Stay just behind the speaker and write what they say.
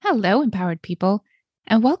Hello, empowered people,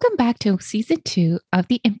 and welcome back to season 2 of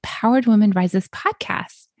the Empowered Woman Rises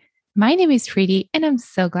podcast. My name is Preeti, and I'm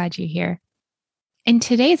so glad you're here. In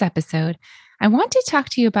today's episode, I want to talk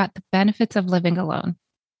to you about the benefits of living alone,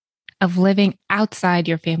 of living outside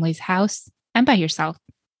your family's house and by yourself.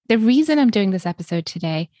 The reason I'm doing this episode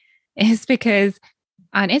today is because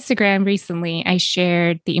on Instagram recently, I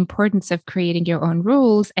shared the importance of creating your own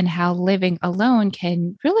rules and how living alone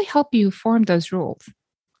can really help you form those rules.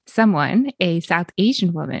 Someone, a South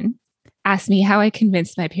Asian woman, asked me how I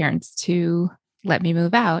convinced my parents to let me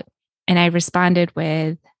move out. And I responded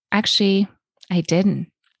with, actually, I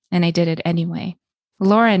didn't. And I did it anyway.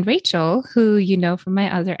 Laura and Rachel, who you know from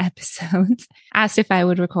my other episodes, asked if I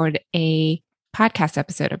would record a podcast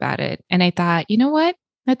episode about it. And I thought, you know what?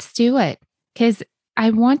 Let's do it. Because I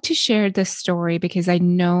want to share this story because I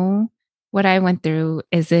know what I went through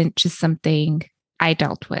isn't just something I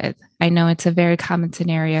dealt with. I know it's a very common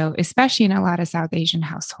scenario, especially in a lot of South Asian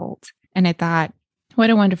households. And I thought,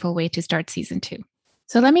 what a wonderful way to start season 2.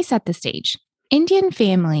 So let me set the stage. Indian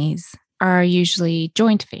families are usually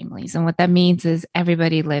joint families. And what that means is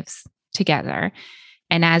everybody lives together.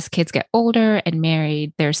 And as kids get older and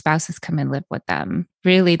married, their spouses come and live with them.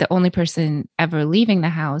 Really, the only person ever leaving the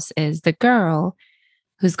house is the girl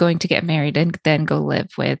who's going to get married and then go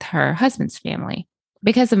live with her husband's family.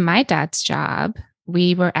 Because of my dad's job,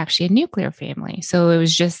 we were actually a nuclear family. So it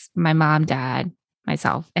was just my mom, dad,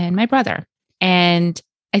 myself, and my brother. And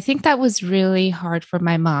I think that was really hard for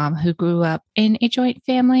my mom, who grew up in a joint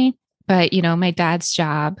family. But, you know, my dad's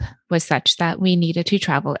job was such that we needed to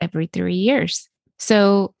travel every 3 years.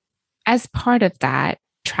 So as part of that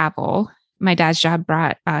travel, my dad's job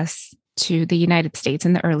brought us to the United States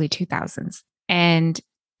in the early 2000s. And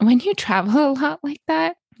when you travel a lot like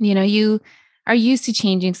that, you know, you are used to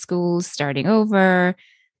changing schools, starting over.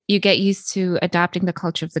 You get used to adopting the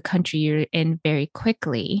culture of the country you're in very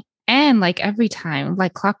quickly. And like every time,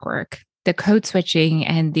 like clockwork, the code switching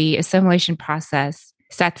and the assimilation process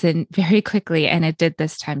sets in very quickly. And it did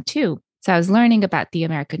this time too. So I was learning about the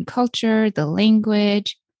American culture, the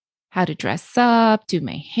language, how to dress up, do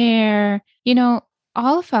my hair. You know,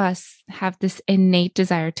 all of us have this innate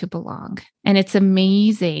desire to belong. And it's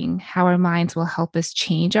amazing how our minds will help us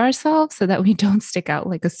change ourselves so that we don't stick out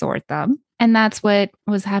like a sore thumb. And that's what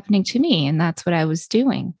was happening to me. And that's what I was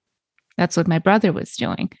doing. That's what my brother was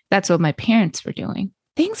doing. That's what my parents were doing.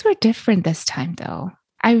 Things were different this time, though.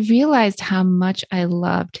 I realized how much I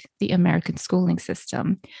loved the American schooling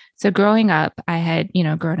system. So growing up, I had,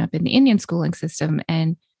 grown up in the Indian schooling system,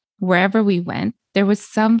 and wherever we went, there was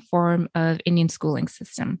some form of Indian schooling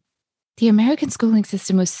system. The American schooling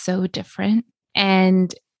system was so different.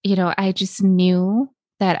 And, I just knew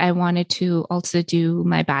that I wanted to also do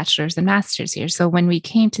my bachelor's and master's here. So when we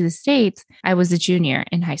came to the States, I was a junior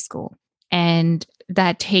in high school. And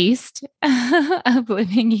that taste of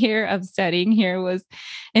living here, of studying here, was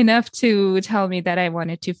enough to tell me that I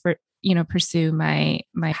wanted to, pursue my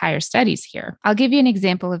higher studies here. I'll give you an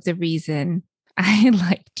example of the reason I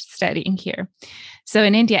liked studying here. So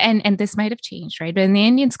in India, and this might have changed, right? But in the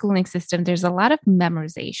Indian schooling system, there's a lot of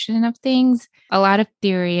memorization of things, a lot of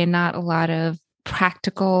theory, and not a lot of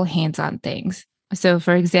practical hands-on things. So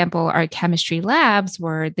for example, our chemistry labs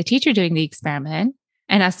were the teacher doing the experiment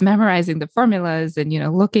and us memorizing the formulas and,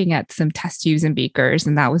 looking at some test tubes and beakers.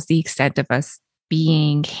 And that was the extent of us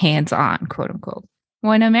being hands-on, quote unquote.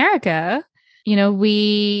 Well, in America,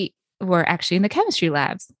 we were actually in the chemistry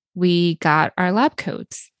labs. We got our lab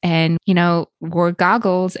coats and, wore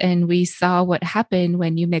goggles, and we saw what happened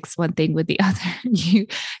when you mix one thing with the other.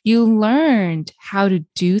 You learned how to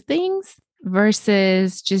do things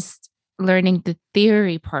versus just learning the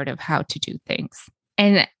theory part of how to do things.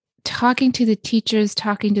 And talking to the teachers,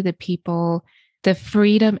 talking to the people, the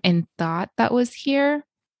freedom in thought that was here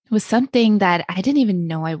was something that I didn't even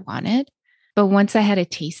know I wanted. But once I had a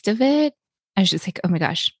taste of it, I was just like, oh my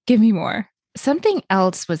gosh, give me more. Something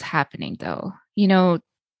else was happening though.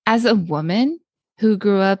 As a woman who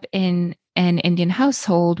grew up in an Indian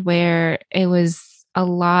household where it was a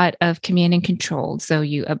lot of command and control. So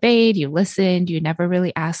you obeyed, you listened, you never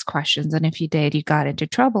really asked questions. And if you did, you got into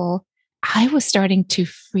trouble. I was starting to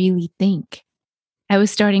freely think. I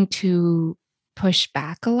was starting to push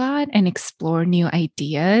back a lot and explore new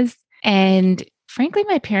ideas. And frankly,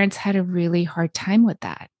 my parents had a really hard time with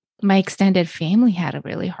that. My extended family had a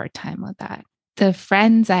really hard time with that. The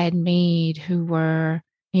friends I had made who were,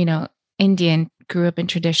 Indian, grew up in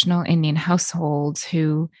traditional Indian households,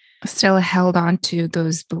 who still held on to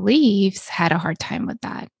those beliefs, had a hard time with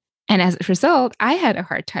that. And as a result, I had a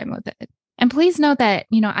hard time with it. And please know that,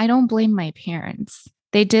 I don't blame my parents.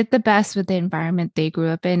 They did the best with the environment they grew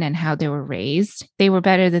up in and how they were raised. They were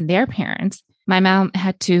better than their parents. My mom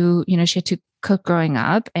had to, she had to cook growing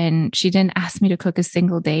up, and she didn't ask me to cook a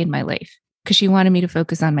single day in my life because she wanted me to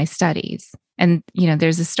focus on my studies. And,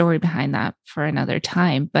 there's a story behind that for another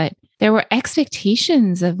time. But there were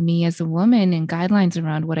expectations of me as a woman and guidelines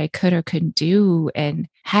around what I could or couldn't do. And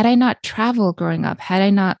had I not traveled growing up, had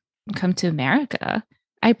I not come to America,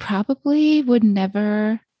 I probably would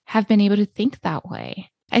never have been able to think that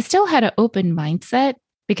way. I still had an open mindset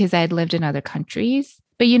because I had lived in other countries.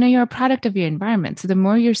 But you're a product of your environment. So the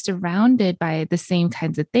more you're surrounded by the same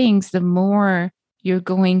kinds of things, the more you're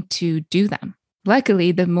going to do them.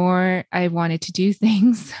 Luckily, the more I wanted to do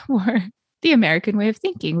things were the American way of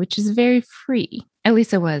thinking, which is very free. At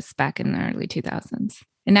least it was back in the early 2000s.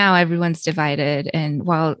 And now everyone's divided. And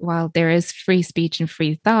while there is free speech and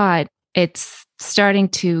free thought, it's starting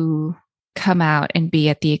to come out and be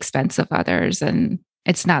at the expense of others. And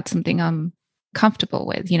it's not something I'm comfortable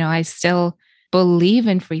with. I still believe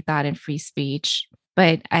in free thought and free speech,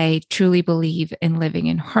 but I truly believe in living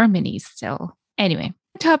in harmony still. Anyway,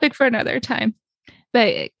 topic for another time.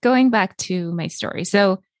 But going back to my story.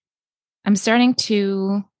 So I'm starting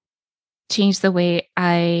to change the way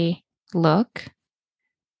I look,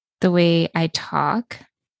 the way I talk,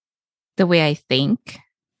 the way I think.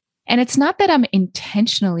 And it's not that I'm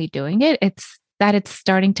intentionally doing it. It's that it's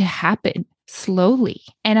starting to happen slowly.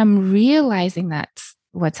 And I'm realizing that's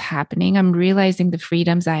what's happening. I'm realizing the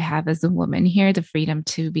freedoms I have as a woman here, the freedom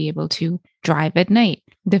to be able to drive at night,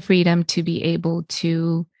 the freedom to be able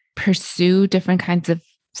to pursue different kinds of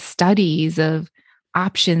studies, of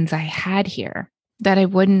options I had here that I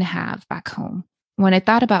wouldn't have back home. When I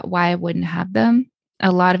thought about why I wouldn't have them,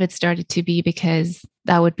 a lot of it started to be because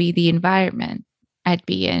that would be the environment I'd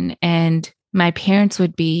be in. And my parents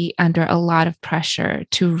would be under a lot of pressure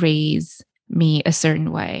to raise me a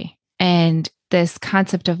certain way. And this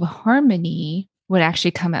concept of harmony would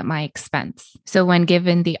actually come at my expense. So when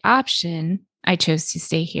given the option, I chose to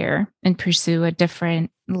stay here and pursue a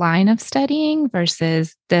different line of studying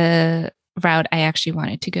versus the route I actually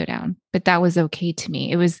wanted to go down. But that was okay to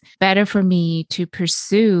me. It was better for me to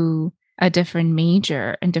pursue a different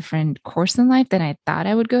major and different course in life than I thought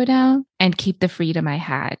I would go down and keep the freedom I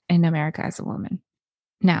had in America as a woman.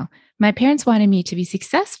 Now, my parents wanted me to be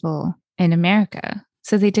successful in America.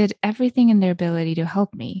 So they did everything in their ability to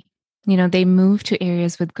help me. They moved to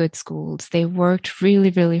areas with good schools. They worked really,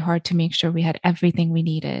 really hard to make sure we had everything we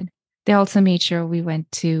needed. They also made sure we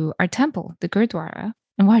went to our temple, the Gurdwara,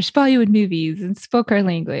 and watched Bollywood movies and spoke our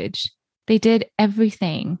language. They did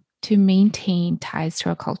everything to maintain ties to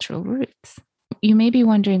our cultural roots. You may be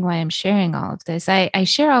wondering why I'm sharing all of this. I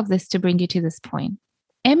share all of this to bring you to this point.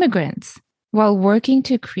 Immigrants, while working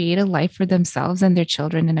to create a life for themselves and their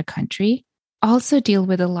children in a country, also deal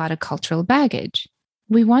with a lot of cultural baggage.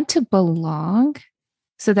 We want to belong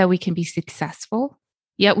so that we can be successful,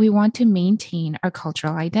 yet we want to maintain our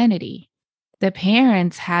cultural identity. The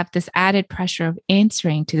parents have this added pressure of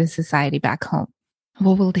answering to the society back home.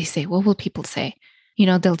 What will they say? What will people say?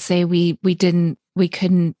 They'll say we couldn't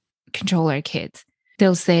control our kids.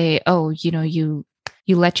 They'll say, oh, you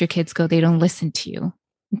let your kids go. They don't listen to you.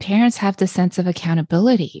 And parents have this sense of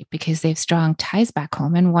accountability because they have strong ties back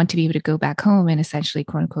home and want to be able to go back home and essentially,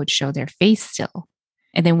 quote unquote, show their face still.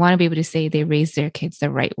 And they want to be able to say they raised their kids the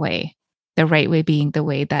right way being the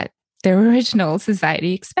way that their original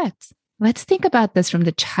society expects. Let's think about this from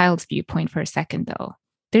the child's viewpoint for a second, though.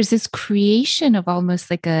 There's this creation of almost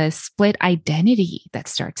like a split identity that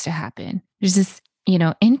starts to happen. There's this,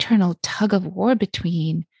 internal tug of war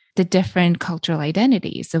between the different cultural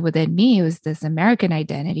identities. So within me, it was this American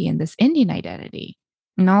identity and this Indian identity.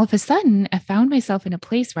 And all of a sudden, I found myself in a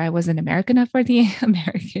place where I wasn't American enough for the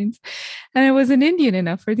Americans and I wasn't Indian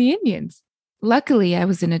enough for the Indians. Luckily, I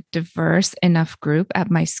was in a diverse enough group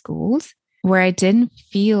at my schools where I didn't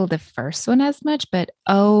feel the first one as much, but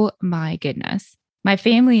oh my goodness. My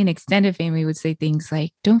family and extended family would say things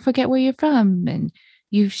like, don't forget where you're from and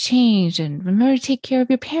you've changed and remember to take care of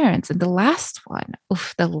your parents. And the last one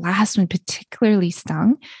particularly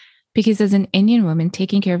stung because as an Indian woman,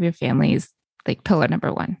 taking care of your family is like pillar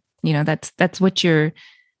number one. That's what you're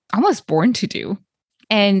almost born to do.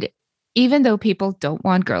 And even though people don't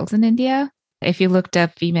want girls in India, if you looked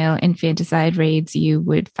up female infanticide rates, you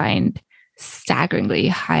would find staggeringly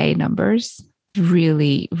high numbers.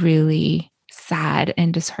 Really, really sad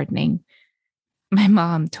and disheartening. My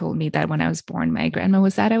mom told me that when I was born, my grandma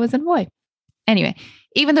was sad I wasn't a boy. Anyway,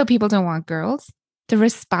 even though people don't want girls, the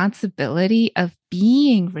responsibility of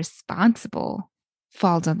being responsible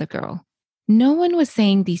falls on the girl. no one was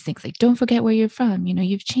saying these things like, don't forget where you're from.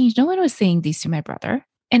 You've changed. No one was saying these to my brother.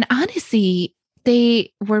 And honestly,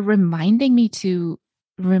 they were reminding me to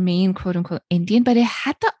remain quote unquote Indian, but it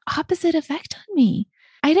had the opposite effect on me.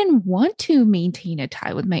 I didn't want to maintain a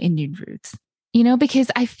tie with my Indian roots,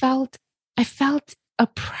 because I felt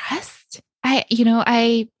oppressed.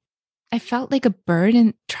 I felt like a bird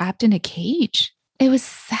and trapped in a cage. It was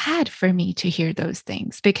sad for me to hear those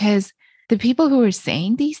things because the people who were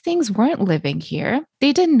saying these things weren't living here.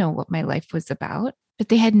 They didn't know what my life was about, but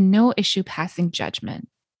they had no issue passing judgment.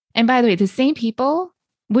 And by the way, the same people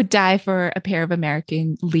would die for a pair of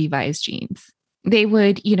American Levi's jeans. They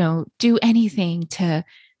would, do anything to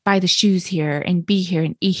buy the shoes here and be here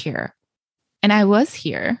and eat here. And I was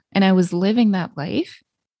here and I was living that life.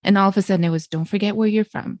 And all of a sudden it was, don't forget where you're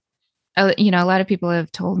from. A lot of people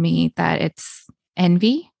have told me that it's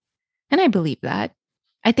envy. And I believe that.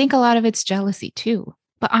 I think a lot of it's jealousy too.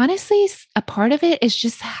 But honestly, a part of it is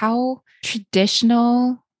just how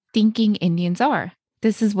traditional thinking Indians are.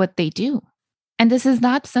 This is what they do. And this is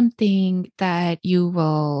not something that you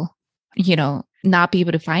will, not be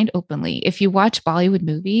able to find openly. If you watch Bollywood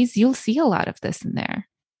movies, you'll see a lot of this in there.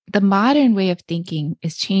 The modern way of thinking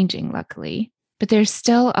is changing, luckily, but there's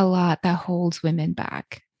still a lot that holds women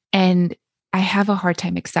back. And I have a hard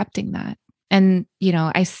time accepting that. And,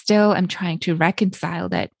 I still am trying to reconcile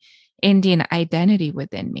that Indian identity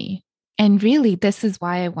within me. And really, this is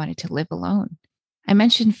why I wanted to live alone. I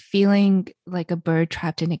mentioned feeling like a bird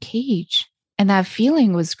trapped in a cage. And that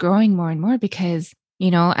feeling was growing more and more because,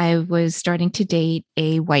 I was starting to date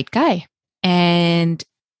a white guy. And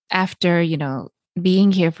after,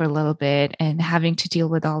 being here for a little bit and having to deal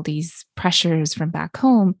with all these pressures from back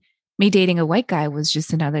home, me dating a white guy was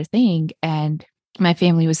just another thing. And my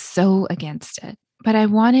family was so against it. But I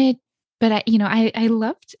loved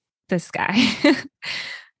this guy.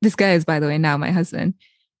 This guy is, by the way, now my husband.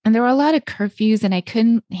 And there were a lot of curfews and I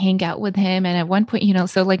couldn't hang out with him. And at one point,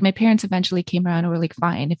 so like my parents eventually came around and were like,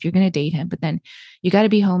 fine, if you're going to date him, but then you got to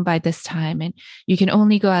be home by this time and you can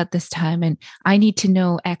only go out this time. And I need to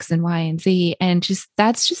know X and Y and Z. And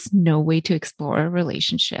that's just no way to explore a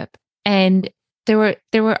relationship. And there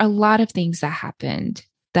were a lot of things that happened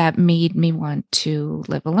that made me want to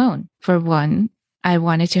live alone. For one, I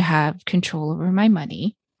wanted to have control over my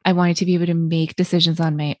money. I wanted to be able to make decisions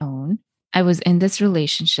on my own. I was in this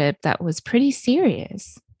relationship that was pretty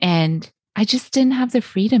serious and I just didn't have the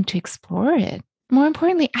freedom to explore it. More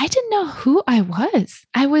importantly, I didn't know who I was.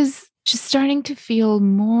 I was just starting to feel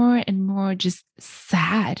more and more just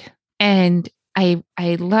sad. And I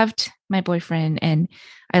loved my boyfriend and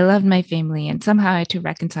I loved my family. And somehow I had to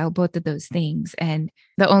reconcile both of those things. And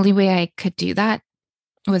the only way I could do that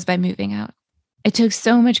was by moving out. It took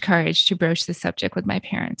so much courage to broach the subject with my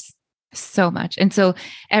parents. So much. And so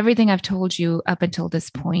everything I've told you up until this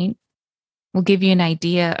point will give you an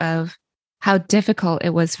idea of how difficult it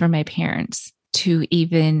was for my parents to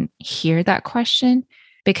even hear that question.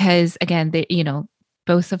 Because again,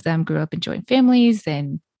 both of them grew up in joint families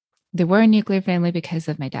and they were a nuclear family because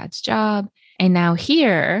of my dad's job. And now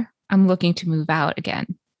here I'm looking to move out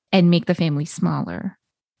again and make the family smaller.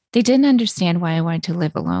 They didn't understand why I wanted to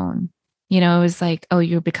live alone. It was like, oh,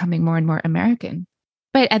 you're becoming more and more American.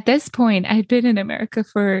 But at this point, I'd been in America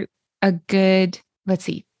for a good,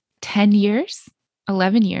 10 years,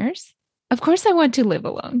 11 years. Of course, I want to live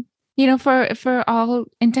alone. For all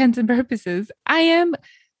intents and purposes, I am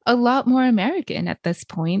a lot more American at this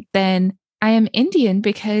point than I am Indian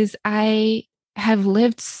because I have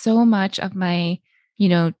lived so much of my,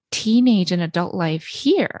 teenage and adult life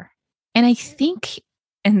here. And I think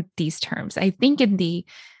in these terms, I think in the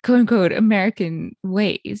quote unquote American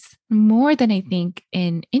ways more than I think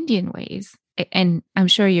in Indian ways. And I'm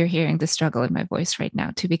sure you're hearing the struggle in my voice right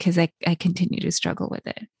now too, because I continue to struggle with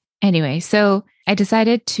it. Anyway, so I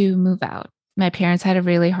decided to move out. My parents had a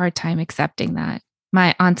really hard time accepting that.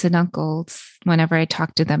 My aunts and uncles, whenever I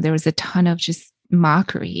talked to them, there was a ton of just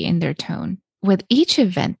mockery in their tone. With each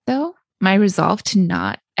event though, my resolve to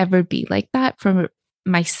not ever be like that for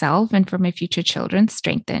myself and for my future children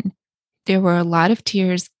strengthened. There were a lot of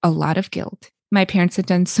tears, a lot of guilt. My parents had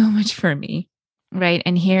done so much for me, right?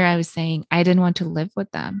 And here I was saying I didn't want to live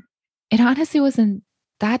with them. It honestly wasn't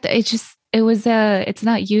that. It's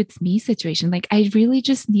not you, it's me situation. Like I really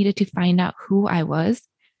just needed to find out who I was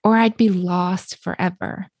or I'd be lost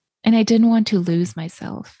forever. And I didn't want to lose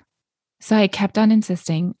myself. So I kept on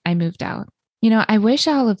insisting I moved out. I wish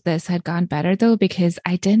all of this had gone better though, because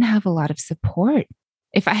I didn't have a lot of support.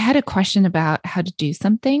 If I had a question about how to do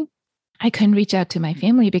something, I couldn't reach out to my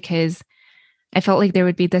family because I felt like there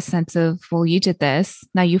would be this sense of, well, you did this,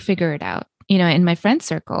 now you figure it out. In my friend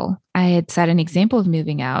circle, I had set an example of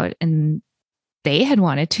moving out and they had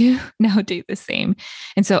wanted to now do the same.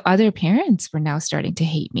 And so other parents were now starting to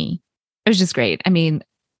hate me. It was just great. I mean,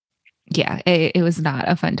 yeah, it was not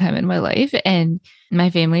a fun time in my life. And my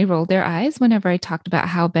family rolled their eyes whenever I talked about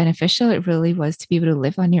how beneficial it really was to be able to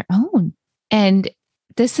live on your own. And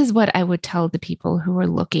this is what I would tell the people who are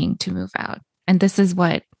looking to move out. And this is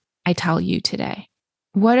what I tell you today.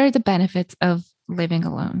 What are the benefits of living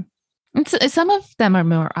alone? And so, some of them are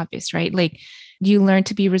more obvious, right? Like you learn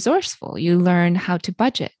to be resourceful, you learn how to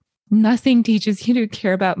budget. Nothing teaches you to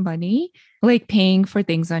care about money like paying for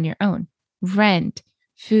things on your own. Rent,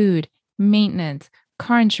 food, maintenance,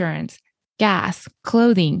 car insurance, gas,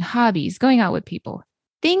 clothing, hobbies, going out with people.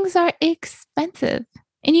 Things are expensive.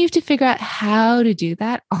 And you have to figure out how to do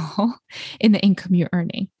that all in the income you're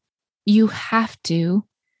earning. You have to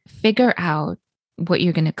figure out what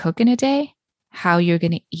you're going to cook in a day, how you're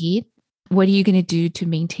going to eat, what are you going to do to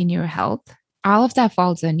maintain your health. All of that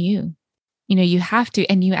falls on you. You have to,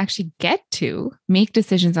 and you actually get to make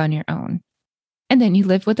decisions on your own. And then you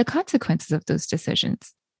live with the consequences of those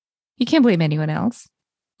decisions. You can't blame anyone else,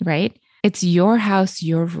 right? It's your house,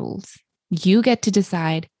 your rules. You get to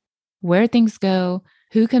decide where things go,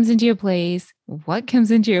 who comes into your place, what comes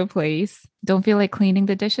into your place. Don't feel like cleaning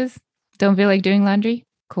the dishes? Don't feel like doing laundry?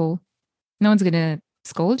 Cool. No one's going to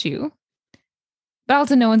scold you, but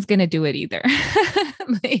also no one's going to do it either.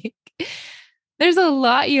 Like, there's a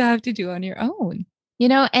lot you have to do on your own,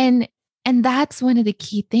 and that's one of the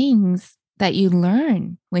key things that you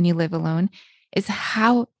learn when you live alone is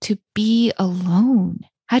how to be alone,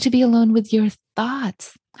 how to be alone with your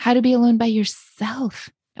thoughts, how to be alone by yourself.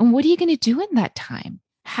 And what are you going to do in that time?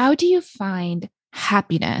 How do you find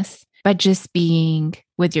happiness by just being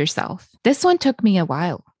with yourself? This one took me a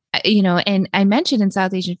while. And I mentioned in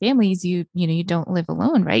South Asian families, you don't live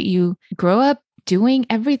alone, right? You grow up doing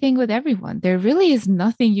everything with everyone. There really is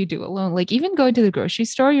nothing you do alone. Like even going to the grocery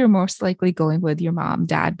store, you're most likely going with your mom,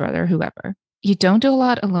 dad, brother, whoever. You don't do a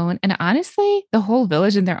lot alone. And honestly, the whole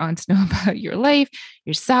village and their aunts know about your life,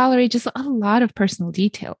 your salary, just a lot of personal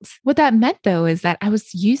details. What that meant though, is that I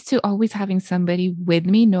was used to always having somebody with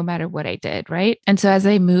me no matter what I did, right? And so as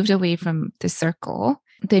I moved away from the circle,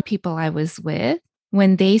 the people I was with,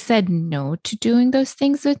 when they said no to doing those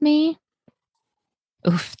things with me,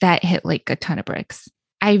 oof, that hit like a ton of bricks.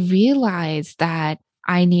 I realized that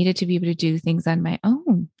I needed to be able to do things on my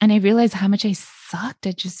own. And I realized how much I sucked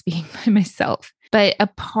at just being by myself. But a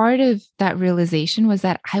part of that realization was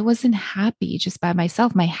that I wasn't happy just by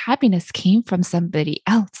myself. My happiness came from somebody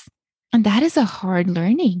else. And that is a hard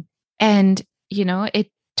learning. And, it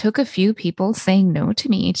took a few people saying no to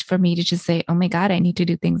me for me to just say, oh my God, I need to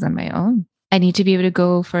do things on my own. I need to be able to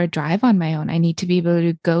go for a drive on my own. I need to be able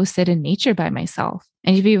to go sit in nature by myself.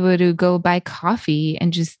 I need to be able to go buy coffee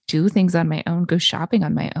and just do things on my own, go shopping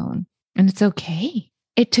on my own. And it's okay.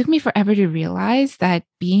 It took me forever to realize that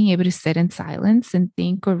being able to sit in silence and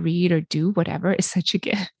think or read or do whatever is such a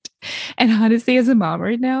gift. And honestly, as a mom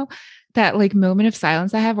right now, that like moment of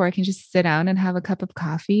silence I have where I can just sit down and have a cup of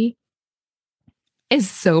coffee is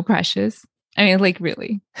so precious. I mean, like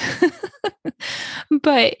really.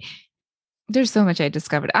 But there's so much I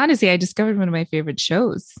discovered. Honestly, I discovered one of my favorite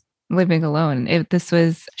shows, living alone. This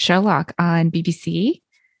was Sherlock on BBC.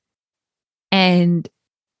 And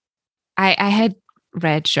I had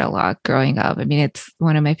read Sherlock growing up. I mean, it's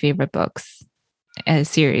one of my favorite books, a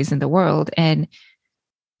series in the world. And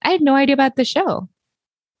I had no idea about the show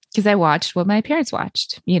because I watched what my parents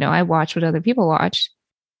watched. I watched what other people watched.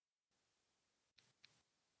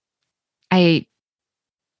 I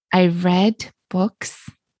read books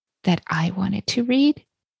that I wanted to read.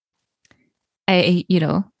 I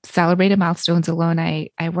celebrated milestones alone.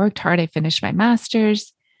 I worked hard. I finished my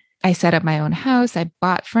master's. I set up my own house. I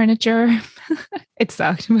bought furniture. It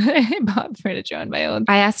sucked, but I bought furniture on my own.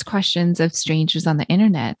 I asked questions of strangers on the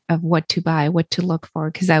internet of what to buy, what to look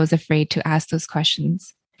for, because I was afraid to ask those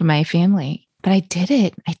questions from my family. But I did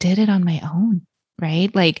it. I did it on my own,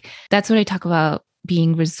 right? Like that's what I talk about.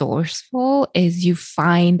 Being resourceful is you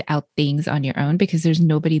find out things on your own because there's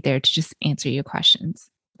nobody there to just answer your questions.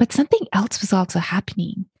 But something else was also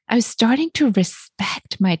happening. I was starting to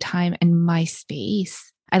respect my time and my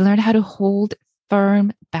space. I learned how to hold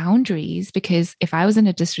firm boundaries because if I was in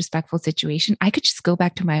a disrespectful situation, I could just go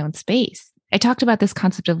back to my own space. I talked about this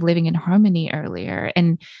concept of living in harmony earlier.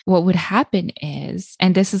 And what would happen is,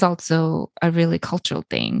 and this is also a really cultural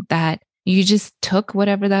thing, that you just took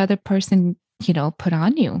whatever the other person put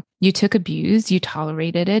on you. You took abuse, you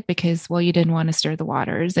tolerated it because, well, you didn't want to stir the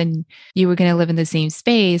waters and you were going to live in the same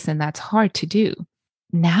space. And that's hard to do.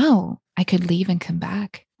 Now I could leave and come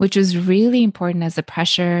back which was really important as the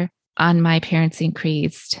pressure on my parents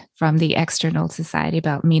increased from the external society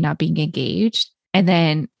about me not being engaged. And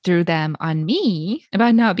then through them on me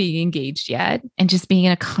about not being engaged yet and just being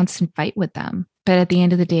in a constant fight with them. But at the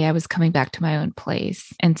end of the day, I was coming back to my own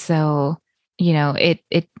place. And so,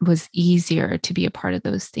 it was easier to be a part of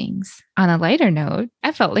those things. On a lighter note,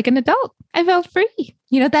 I felt like an adult. I felt free.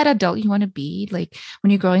 That adult you want to be, like when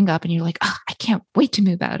you're growing up and you're like, oh, I can't wait to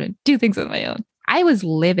move out and do things on my own. I was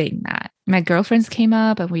living that. My girlfriends came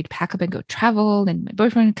up and we'd pack up and go travel, and my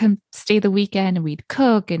boyfriend would come stay the weekend and we'd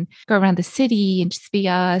cook and go around the city and just be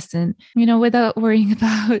us. And, without worrying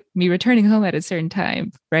about me returning home at a certain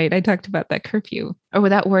time, right? I talked about that curfew, or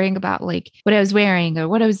without worrying about like what I was wearing or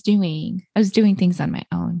what I was doing. I was doing things on my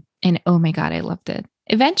own. And oh my God, I loved it.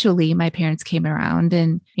 Eventually, my parents came around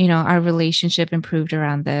and, our relationship improved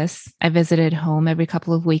around this. I visited home every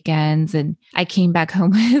couple of weekends and I came back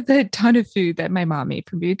home with a ton of food that my mom made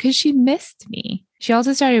for me because she missed me. She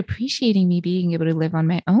also started appreciating me being able to live on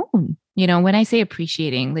my own. When I say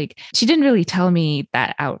appreciating, like she didn't really tell me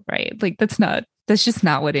that outright. Like that's just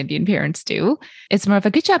not what Indian parents do. It's more of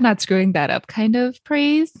a good job not screwing that up kind of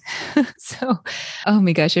praise. So, oh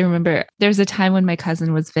my gosh, I remember there's a time when my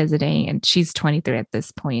cousin was visiting and she's 23 at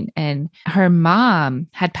this point, and her mom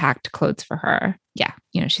had packed clothes for her. Yeah,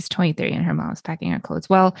 she's 23 and her mom was packing her clothes.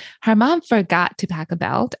 Well, her mom forgot to pack a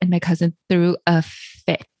belt and my cousin threw a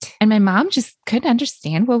fit. And my mom just couldn't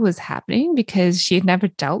understand what was happening because she had never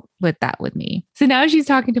dealt with that with me. So now she's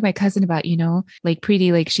talking to my cousin about, like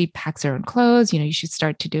Preeti, like she packs her own clothes, you should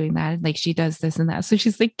start to doing that. Like she does this and that. So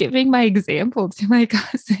she's like giving my example to my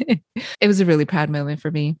cousin. It was a really proud moment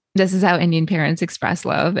for me. This is how Indian parents express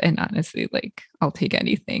love. And honestly, like I'll take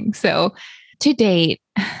anything. So to date,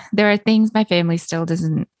 there are things my family still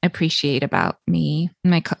doesn't appreciate about me,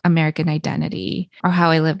 my American identity, or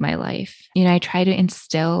how I live my life. I try to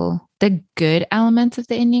instill the good elements of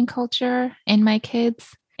the Indian culture in my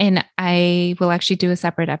kids. And I will actually do a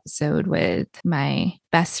separate episode with my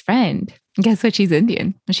best friend. Guess what? She's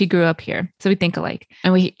Indian. She grew up here. So we think alike.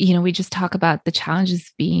 And we just talk about the challenges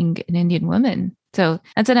of being an Indian woman. So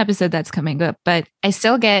that's an episode that's coming up, but I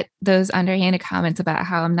still get those underhanded comments about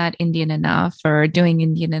how I'm not Indian enough or doing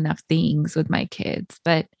Indian enough things with my kids.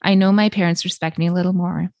 But I know my parents respect me a little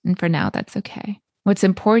more. And for now, that's okay. What's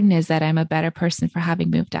important is that I'm a better person for having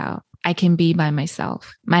moved out. I can be by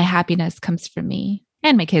myself. My happiness comes from me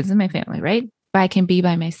and my kids and my family, right? But I can be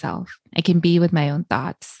by myself. I can be with my own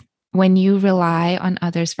thoughts. When you rely on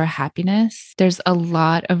others for happiness, there's a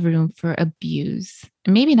lot of room for abuse.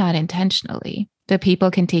 Maybe not intentionally, but people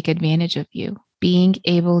can take advantage of you. Being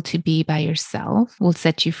able to be by yourself will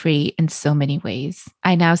set you free in so many ways.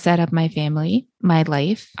 I now set up my family, my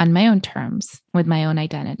life on my own terms with my own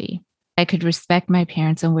identity. I could respect my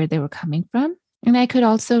parents and where they were coming from, and I could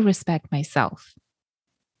also respect myself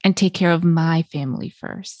and take care of my family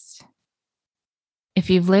first. If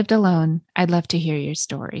you've lived alone, I'd love to hear your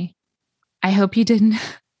story. I hope you didn't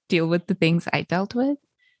deal with the things I dealt with.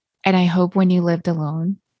 And I hope when you lived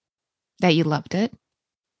alone that you loved it.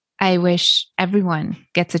 I wish everyone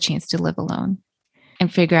gets a chance to live alone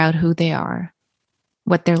and figure out who they are,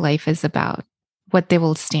 what their life is about, what they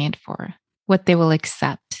will stand for, what they will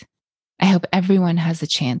accept. I hope everyone has a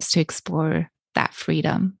chance to explore that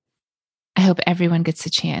freedom. I hope everyone gets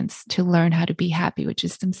a chance to learn how to be happy with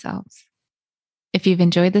just themselves. If you've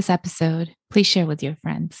enjoyed this episode, please share with your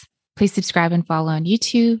friends. Please subscribe and follow on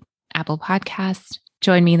YouTube, Apple Podcasts.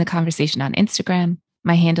 Join me in the conversation on Instagram.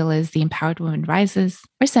 My handle is The Empowered Woman Rises,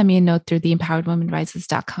 or send me a note through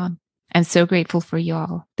theempoweredwomanrises.com. I'm so grateful for you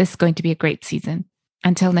all. This is going to be a great season.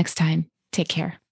 Until next time, take care.